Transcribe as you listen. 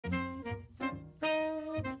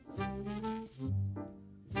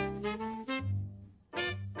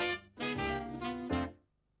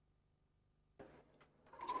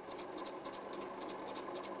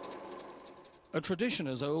A tradition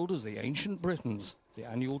as old as the ancient Britons, the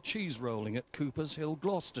annual cheese rolling at Cooper's Hill,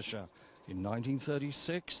 Gloucestershire. In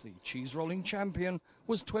 1936, the cheese rolling champion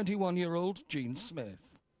was 21-year-old Jean Smith.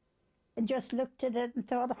 I just looked at it and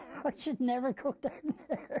thought, oh, I should never go down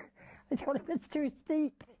there. I thought it was too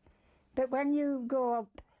steep. But when you go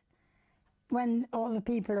up, when all the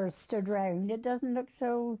people are stood round, it doesn't look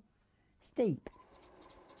so steep.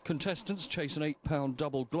 Contestants chase an £8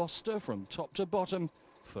 double Gloucester from top to bottom.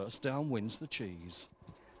 First down wins the cheese.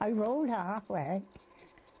 I rolled halfway.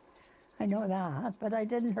 I know that, but I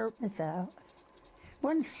didn't hurt myself.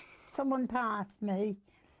 Once someone passed me,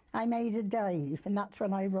 I made a dive, and that's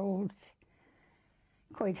when I rolled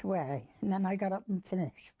quite a way. And then I got up and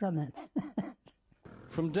finished running.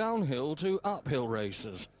 From downhill to uphill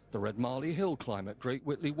races, the Red Marley Hillclimb at Great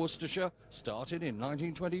Witley, Worcestershire started in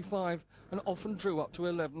 1925 and often drew up to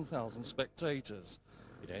 11,000 spectators.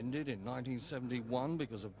 It ended in 1971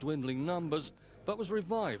 because of dwindling numbers, but was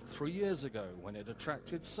revived 3 years ago when it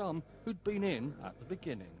attracted some who'd been in at the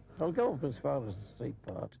beginning. I'll go up as far as the steep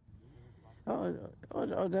part.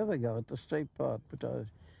 I'd never go at the steep part, but I'd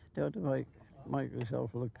have to make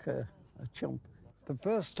myself look a chump. The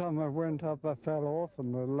first time I went up, I fell off,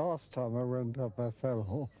 and the last time I went up, I fell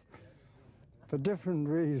off. For different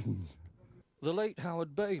reasons. The late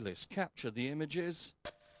Howard Bayliss captured the images.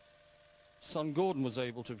 Son Gordon was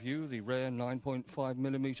able to view the rare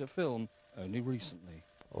 9.5mm film only recently.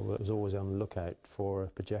 I was always on the lookout for a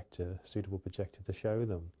projector, a suitable projector to show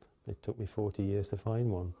them. It took me 40 years to find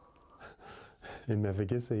one in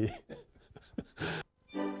Mevagissey.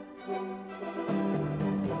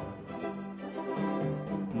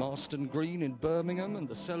 Marston Green in Birmingham and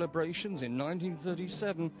the celebrations in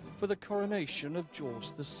 1937 for the coronation of George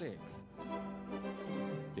VI.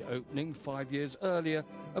 The opening 5 years earlier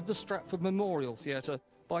of the Stratford Memorial Theatre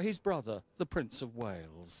by his brother, the Prince of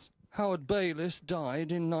Wales. Howard Bayliss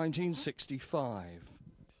died in 1965.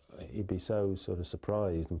 He'd be so sort of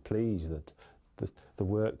surprised and pleased that the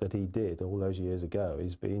work that he did all those years ago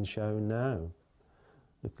is being shown now.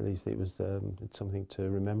 At least it was it's something to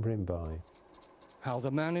remember him by. How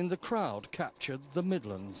the man in the crowd captured the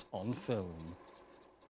Midlands on film.